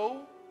for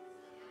show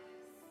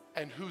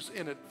and who's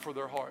in it for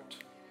their heart.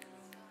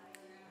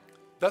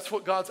 That's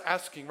what God's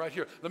asking right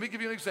here. Let me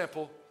give you an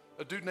example.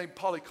 A dude named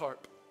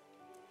Polycarp.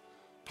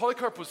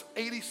 Polycarp was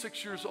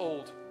 86 years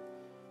old,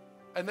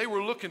 and they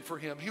were looking for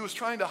him. He was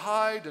trying to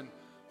hide, and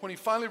when he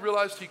finally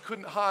realized he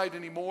couldn't hide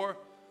anymore,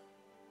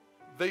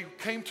 they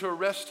came to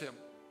arrest him.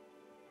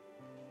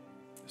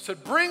 They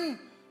said, bring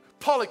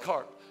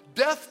Polycarp,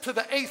 death to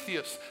the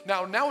atheists.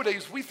 Now,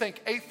 nowadays, we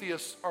think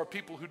atheists are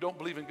people who don't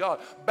believe in God.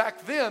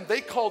 Back then,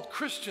 they called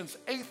Christians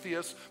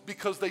atheists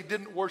because they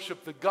didn't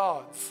worship the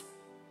gods.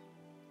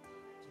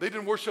 They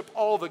didn't worship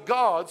all the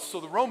gods, so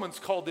the Romans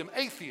called them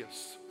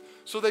atheists.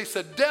 So they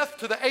said, death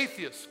to the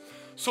atheists.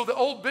 So the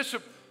old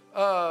bishop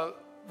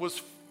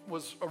was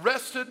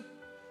arrested,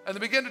 and they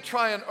began to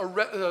try and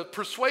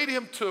persuade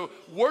him to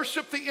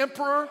worship the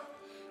emperor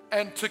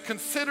and to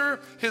consider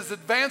his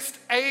advanced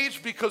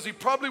age because he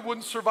probably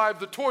wouldn't survive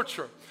the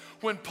torture.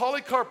 When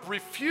Polycarp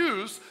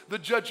refused, the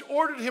judge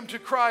ordered him to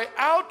cry,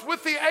 out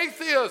with the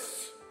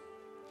atheists.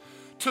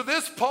 To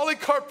this,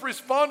 Polycarp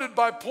responded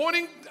by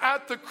pointing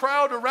at the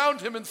crowd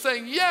around him and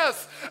saying,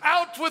 yes,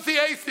 out with the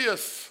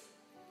atheists.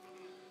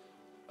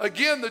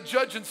 Again, the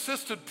judge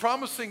insisted,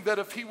 promising that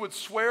if he would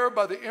swear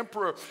by the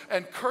emperor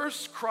and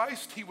curse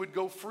Christ, he would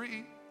go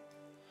free.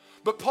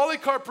 But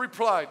Polycarp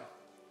replied,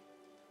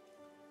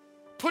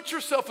 put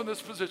yourself in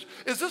this position.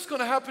 Is this going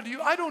to happen to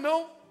you? I don't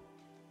know.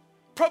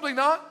 Probably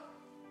not.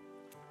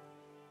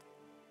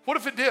 What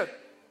if it did?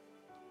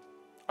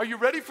 Are you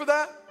ready for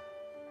that?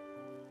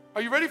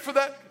 Are you ready for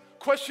that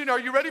question? Are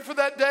you ready for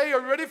that day? Are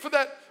you ready for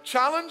that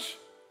challenge?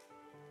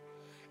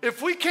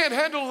 If we can't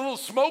handle a little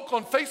smoke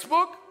on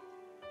Facebook,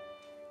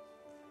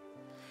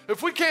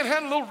 if we can't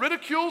handle a little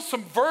ridicule,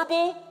 some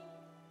verbal,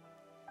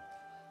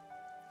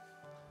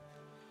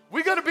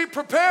 we got to be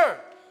prepared.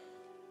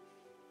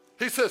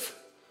 He says,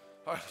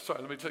 all right,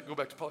 sorry, let me go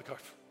back to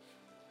Polycarp.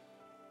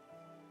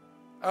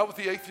 Out with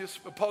the atheists,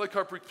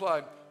 Polycarp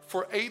replied,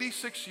 for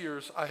 86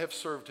 years I have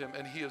served him,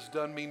 and he has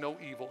done me no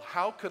evil.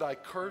 How could I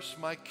curse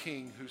my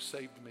king who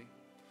saved me?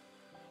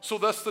 So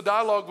thus the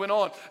dialogue went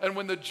on. And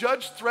when the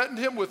judge threatened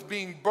him with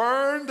being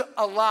burned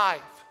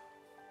alive,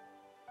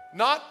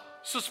 not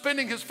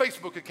suspending his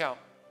Facebook account,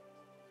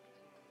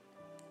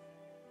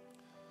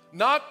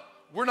 not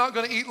we're not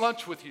going to eat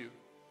lunch with you,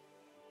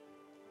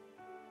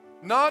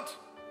 not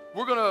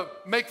we're going to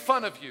make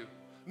fun of you.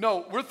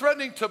 No, we're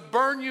threatening to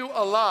burn you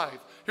alive.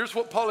 Here's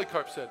what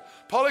Polycarp said.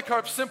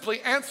 Polycarp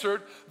simply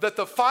answered that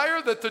the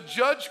fire that the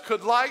judge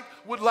could light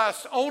would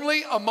last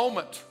only a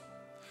moment,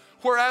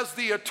 whereas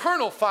the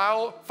eternal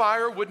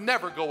fire would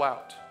never go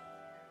out.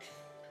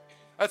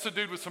 That's a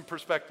dude with some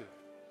perspective.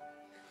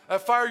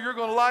 That fire you're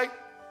going to light,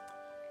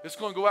 it's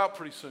going to go out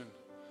pretty soon.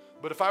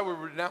 But if I were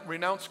to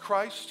renounce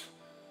Christ,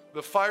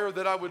 the fire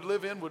that I would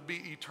live in would be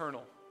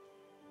eternal.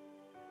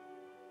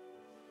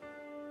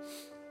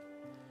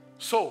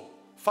 So,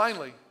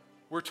 finally,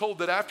 we're told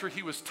that after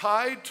he was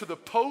tied to the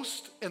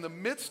post in the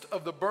midst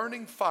of the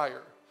burning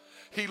fire,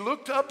 he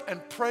looked up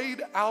and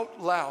prayed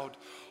out loud,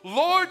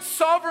 Lord,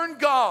 sovereign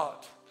God,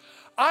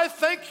 I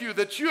thank you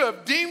that you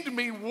have deemed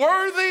me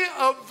worthy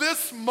of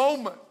this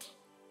moment,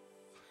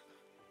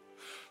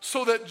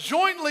 so that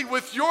jointly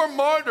with your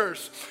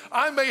martyrs,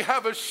 I may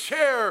have a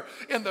share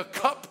in the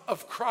cup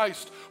of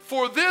Christ.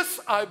 For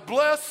this I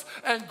bless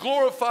and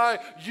glorify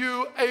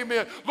you.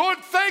 Amen. Lord,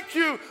 thank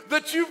you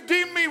that you've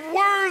deemed me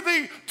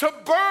worthy to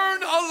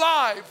burn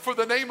alive for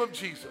the name of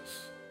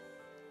Jesus.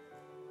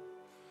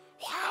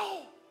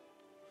 Wow.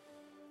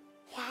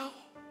 Wow.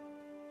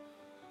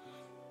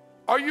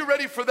 Are you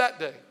ready for that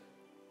day?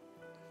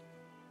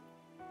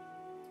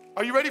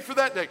 Are you ready for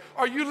that day?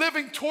 Are you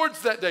living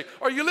towards that day?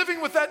 Are you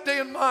living with that day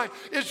in mind?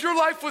 Is your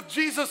life with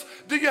Jesus,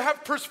 do you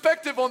have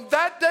perspective on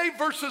that day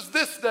versus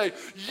this day?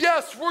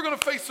 Yes, we're going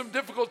to face some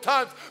difficult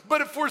times,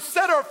 but if we're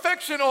set our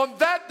affection on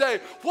that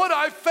day, what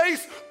I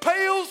face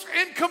pales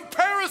in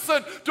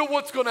comparison to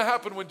what's going to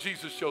happen when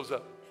Jesus shows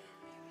up.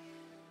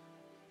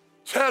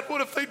 Chad,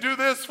 what if they do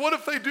this? What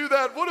if they do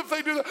that? What if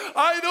they do that?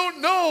 I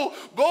don't know,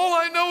 but all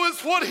I know is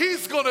what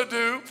he's going to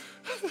do.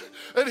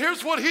 And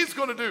here's what he's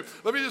going to do.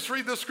 Let me just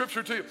read this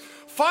scripture to you.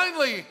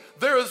 Finally,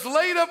 there is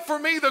laid up for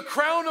me the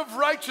crown of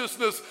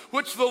righteousness,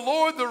 which the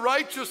Lord, the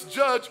righteous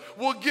judge,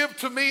 will give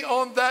to me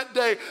on that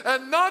day.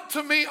 And not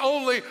to me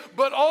only,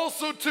 but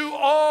also to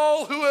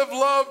all who have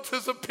loved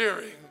his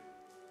appearing.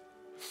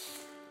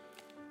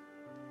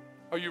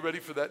 Are you ready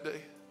for that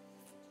day?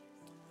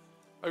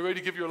 Are you ready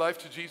to give your life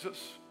to Jesus?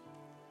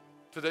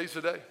 Today's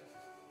the day.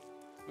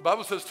 The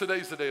Bible says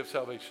today's the day of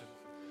salvation.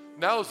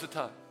 Now is the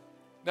time.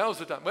 Now is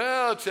the time.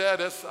 Well,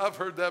 Chad, I've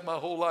heard that my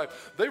whole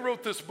life. They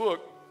wrote this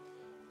book,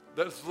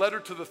 that's letter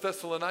to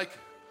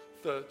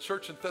the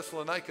church in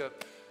Thessalonica.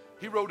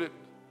 He wrote it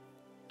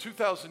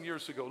 2,000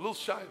 years ago, a little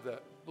shy of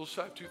that, a little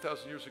shy of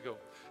 2,000 years ago.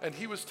 And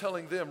he was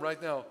telling them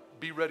right now,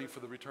 be ready for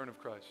the return of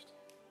Christ.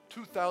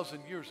 2,000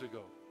 years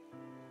ago.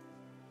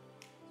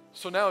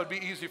 So now it'd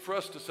be easy for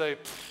us to say,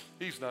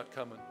 he's not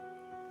coming.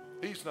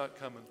 He's not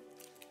coming.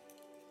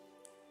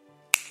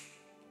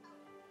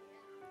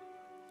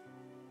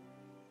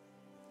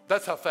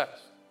 That's how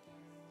fast.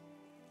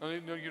 No,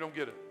 you don't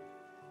get it.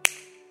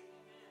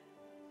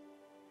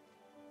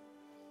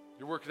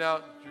 You're working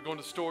out, you're going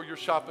to the store, you're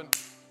shopping.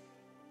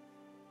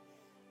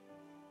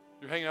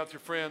 You're hanging out with your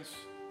friends.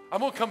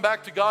 I'm going to come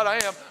back to God. I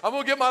am. I'm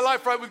going to get my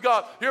life right with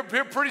God here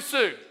pretty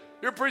soon.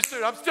 Here pretty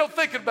soon. I'm still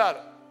thinking about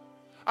it.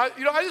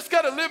 I just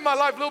got to live my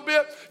life a little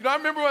bit. I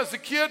remember when I was a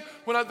kid,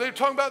 when they were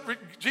talking about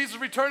Jesus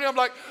returning, I'm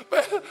like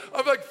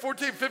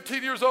 14,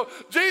 15 years old.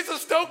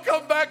 Jesus, don't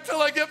come back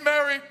till I get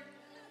married.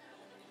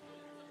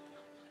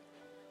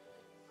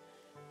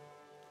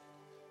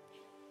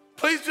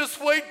 Please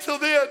just wait till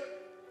then.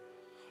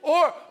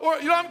 Or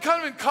I'm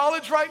kind of in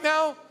college right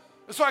now,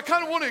 and so I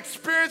kind of want to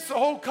experience the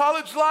whole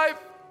college life.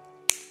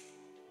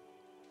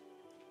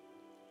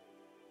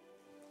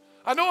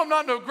 I know I'm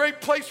not in a great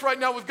place right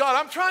now with God.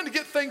 I'm trying to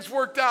get things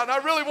worked out, and I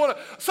really want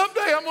to.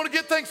 Someday I'm going to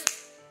get things.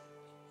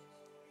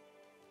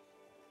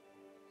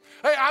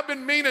 Hey, I've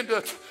been meaning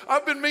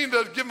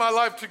to give my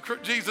life to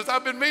Jesus.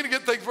 I've been meaning to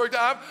get things worked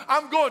out.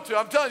 I'm going to.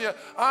 I'm telling you,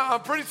 I'm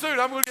pretty soon.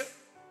 I'm going to get.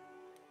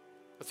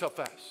 That's how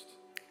fast.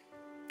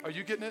 Are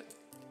you getting it?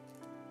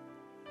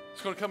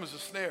 It's going to come as a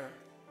snare.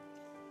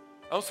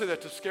 I don't say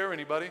that to scare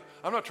anybody.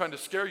 I'm not trying to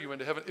scare you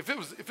into heaven. If it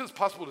was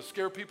possible to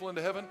scare people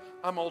into heaven,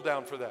 I'm all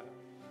down for that.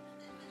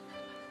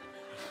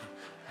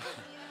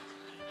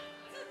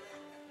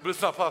 But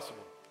it's not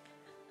possible.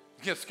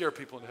 You can't scare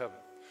people into heaven.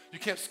 You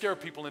can't scare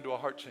people into a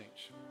heart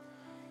change.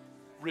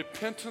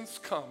 Repentance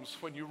comes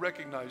when you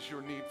recognize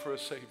your need for a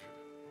Savior.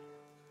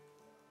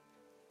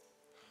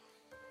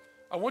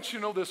 I want you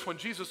to know this, when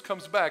Jesus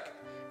comes back,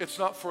 it's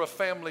not for a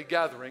family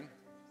gathering,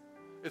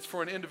 it's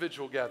for an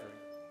individual gathering.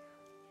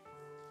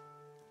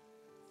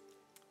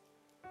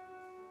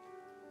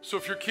 So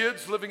if your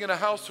kid's living in a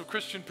house of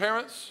Christian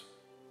parents,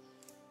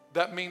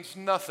 that means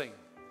nothing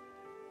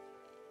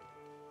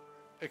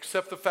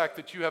except the fact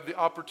that you have the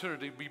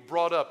opportunity to be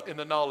brought up in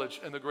the knowledge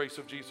and the grace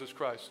of Jesus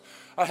Christ.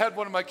 I had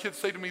one of my kids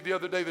say to me the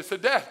other day, they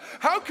said, Dad,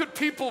 how could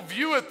people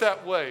view it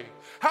that way?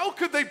 How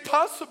could they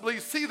possibly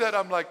see that?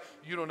 I'm like,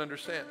 you don't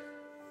understand.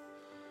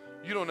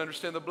 You don't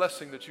understand the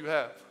blessing that you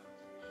have.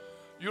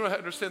 You don't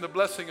understand the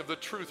blessing of the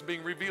truth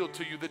being revealed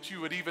to you that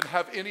you would even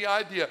have any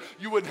idea.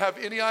 You wouldn't have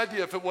any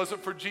idea if it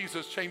wasn't for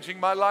Jesus changing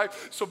my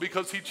life. So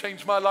because he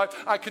changed my life,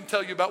 I can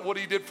tell you about what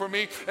he did for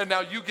me. And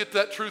now you get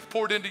that truth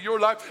poured into your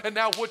life. And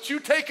now what you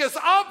take as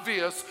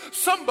obvious,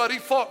 somebody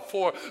fought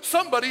for,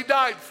 somebody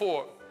died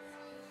for.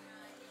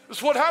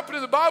 It's what happened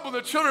in the Bible in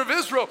the children of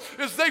Israel,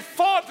 is they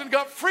fought and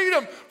got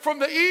freedom from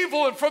the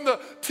evil and from the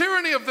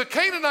tyranny of the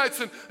Canaanites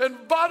and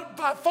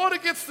fought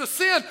against the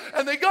sin,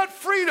 and they got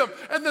freedom.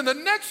 And then the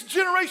next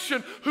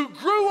generation who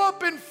grew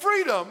up in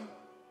freedom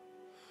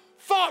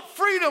thought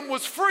freedom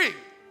was free.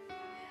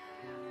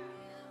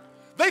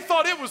 They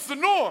thought it was the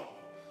norm.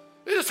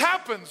 It just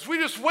happens. We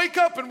just wake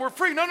up and we're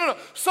free. No.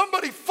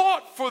 Somebody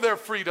fought for their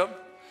freedom.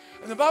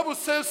 And the Bible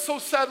says so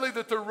sadly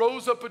that there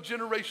rose up a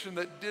generation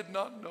that did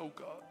not know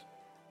God.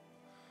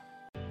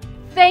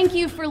 Thank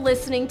you for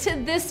listening to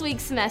this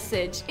week's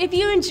message. If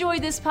you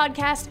enjoyed this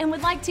podcast and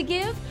would like to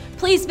give,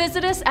 please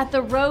visit us at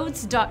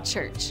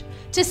theroads.church.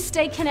 To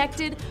stay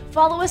connected,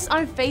 follow us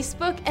on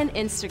Facebook and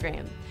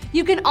Instagram.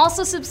 You can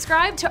also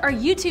subscribe to our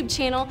YouTube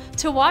channel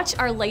to watch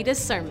our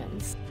latest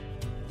sermons.